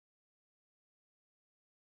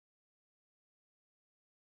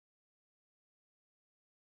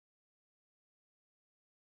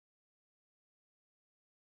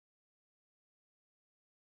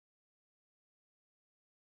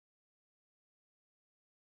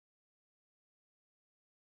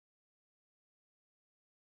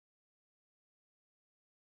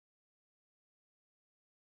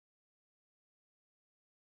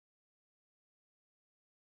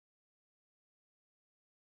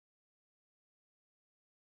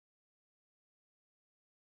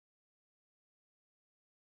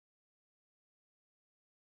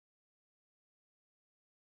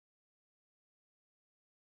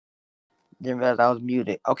Didn't realize I was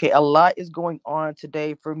muted. Okay, a lot is going on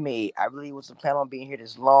today for me. I really wasn't planning on being here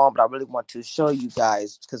this long, but I really want to show you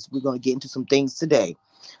guys because we're going to get into some things today.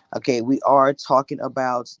 Okay, we are talking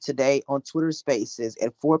about today on Twitter Spaces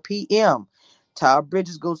at 4 p.m. Todd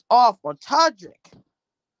Bridges goes off on Todrick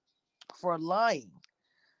for lying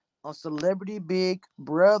on Celebrity Big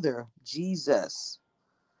Brother Jesus.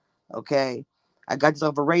 Okay, I got this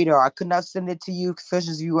off a radar. I could not send it to you,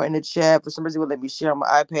 especially if you were in the chat. For some reason, it would let me share on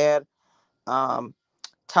my iPad. Um,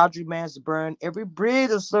 Todrick managed to burn every bridge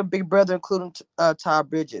of Slim Big Brother, including Todd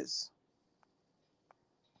Bridges.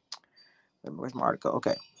 Where's my article?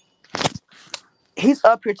 Okay. He's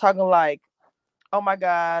up here talking like, oh my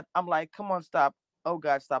God. I'm like, come on, stop. Oh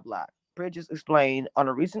God, stop lying. Bridges explained on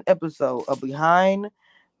a recent episode of Behind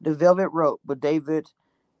the Velvet Rope with David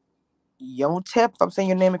Yontep. If I'm saying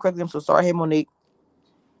your name incorrectly, I'm so sorry. Hey, Monique.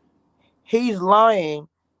 He's lying,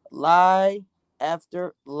 lie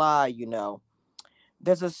after lie.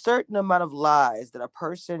 There's a certain amount of lies that a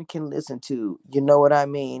person can listen to. You know what I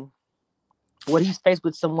mean? When he's faced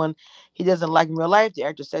with someone he doesn't like in real life, the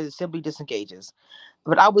actor says it simply disengages.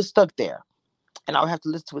 But I was stuck there, and I would have to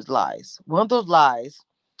listen to his lies. One of those lies,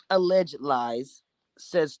 alleged lies,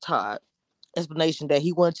 says Todd, explanation that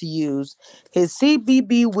he wanted to use his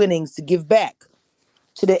CBB winnings to give back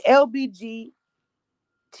to the LBGTQIA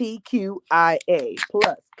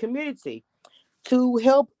plus community to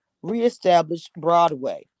help reestablish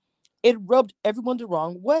Broadway. It rubbed everyone the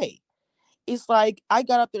wrong way. It's like I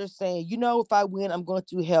got up there saying, if I win, I'm going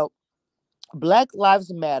to help Black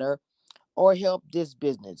Lives Matter or help this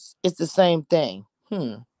business. It's the same thing.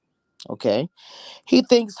 Okay. He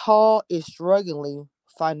thinks Hall is struggling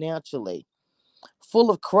financially, full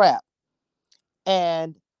of crap,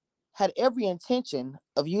 and had every intention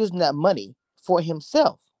of using that money for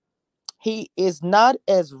himself. He is not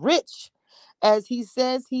as rich as he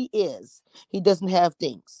says he is. He doesn't have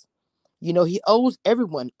things. He owes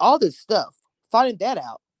everyone all this stuff. Finding that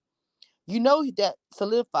out, that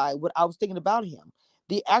solidified what I was thinking about him.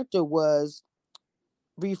 The actor was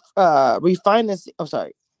refinancing. I'm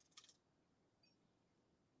sorry.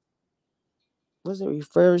 Was it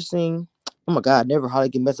reversing? Oh my God, never hardly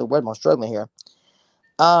get messed up. Word, I'm struggling here.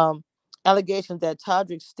 Um, Allegations that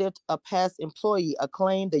Todrick stiffed a past employee, a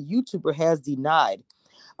claim the YouTuber has denied.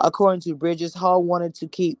 According to Bridges, Hall wanted to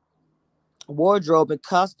keep wardrobe and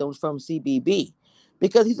costumes from CBB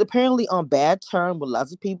because he's apparently on bad terms with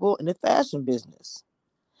lots of people in the fashion business.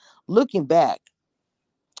 Looking back,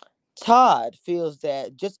 Todd feels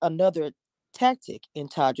that just another tactic in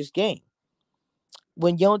Todrick's game.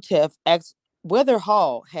 When Yontef asked whether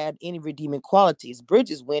Hall had any redeeming qualities,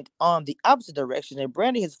 Bridges went on the opposite direction and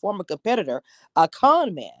branded his former competitor a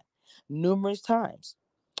con man numerous times,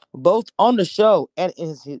 both on the show and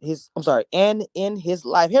in and in his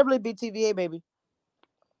life. Heavily BTVA, baby.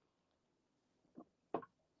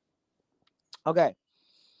 Okay.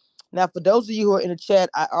 Now, for those of you who are in the chat,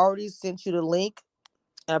 I already sent you the link,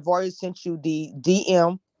 and I've already sent you the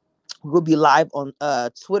DM. We'll be live on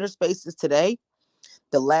Twitter Spaces today.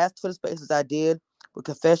 The last Twitter Spaces I did with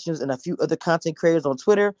Confessions and a few other content creators on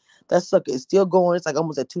Twitter, that sucker is still going. It's like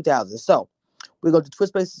almost at 2,000. So we're going to do Twitter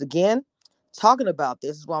Spaces again, talking about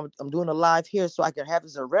this. This is why I'm doing a live here so I can have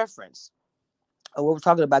this as a reference of what we're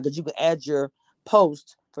talking about, because you can add your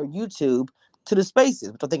post for YouTube to the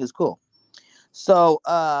Spaces, which I think is cool. So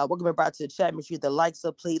welcome everybody to the chat. Make sure you hit the likes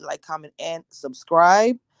up, please, like, comment, and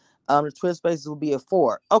subscribe. The Twitter Spaces will be at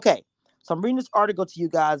 4. Okay. So I'm reading this article to you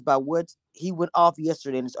guys about what he went off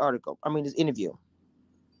yesterday in this interview.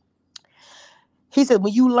 He said,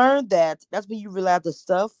 when you learn that, that's when you realize the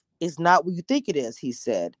stuff is not what you think it is, he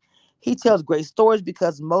said. He tells great stories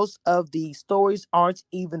because most of the stories aren't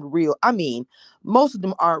even real. I mean, most of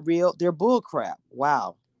them aren't real. They're bullcrap.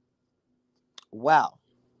 Wow. Wow.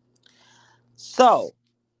 So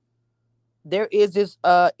there is this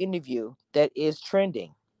interview that is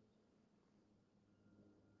trending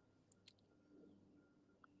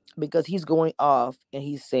because he's going off and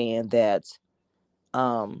he's saying that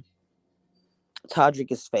um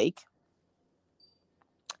Todrick is fake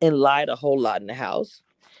and lied a whole lot in the house.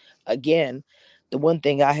 Again, the one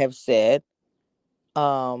thing I have said,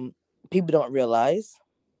 people don't realize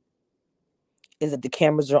is that the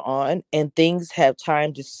cameras are on and things have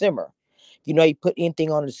time to simmer. You put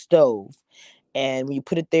anything on the stove, and when you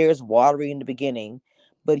put it there, it's watery in the beginning,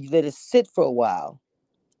 but you let it sit for a while,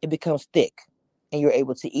 it becomes thick, and you're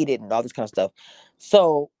able to eat it and all this kind of stuff.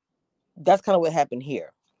 So that's kind of what happened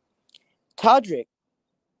here. Todrick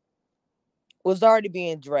was already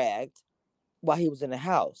being dragged while he was in the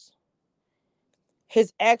house.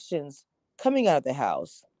 His actions coming out of the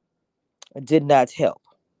house did not help.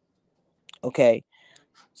 Okay.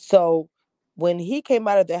 So when he came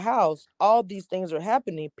out of the house, all these things are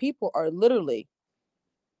happening. People are literally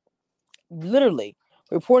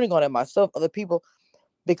reporting on it, myself, other people,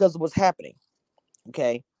 because of what's happening.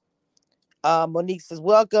 Okay. Monique says,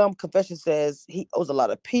 welcome. Confession says he owes a lot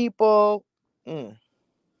of people. Mm.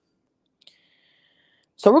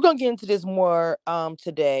 So we're gonna get into this more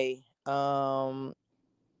today. Todd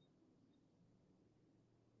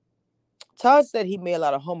said he made a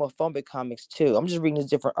lot of homophobic comics too. I'm just reading these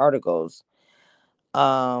different articles.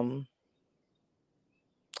 Um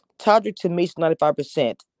Todrick to me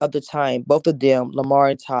 95% of the time, both of them, Lamar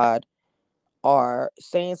and Todd, are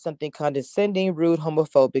saying something condescending, rude,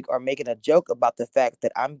 homophobic, or making a joke about the fact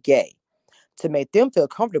that I'm gay to make them feel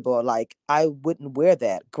comfortable. Like, I wouldn't wear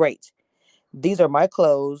that. Great. These are my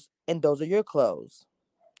clothes, and those are your clothes.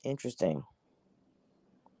 Interesting.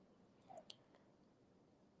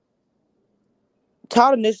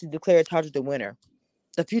 Todd initially declared Todrick the winner,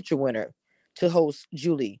 the future winner, to host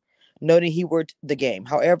Julie, noting he worked the game.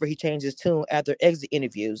 However, he changed his tune after exit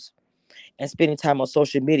interviews and spending time on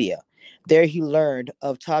social media. There he learned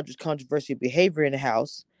of Todrick's controversial behavior in the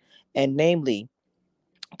house, and namely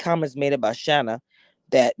comments made about Shanna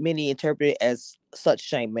that many interpreted as such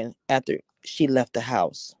shaming after she left the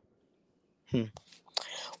house. Hmm.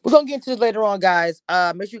 We're gonna get into this later on, guys.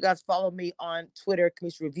 Make sure you guys follow me on Twitter,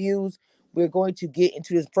 Commission Reviews. We're going to get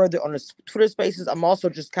into this further on the Twitter Spaces. I'm also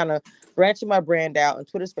just kind of branching my brand out, and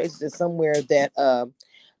Twitter Spaces is somewhere that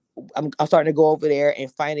I'm starting to go over there and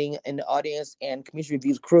finding in the audience and Commission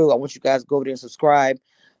Reviews crew. I want you guys to go over there and subscribe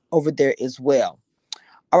over there as well.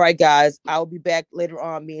 All right, guys, I'll be back later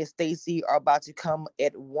on. Me and Stacy are about to come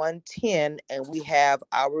at 1:10, and we have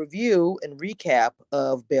our review and recap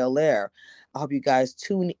of Bel Air. I hope you guys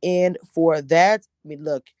tune in for that. I mean,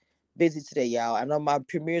 look, busy today, y'all. I know my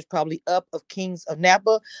premiere is probably up of Kings of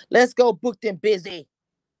Napa. Let's go book them busy.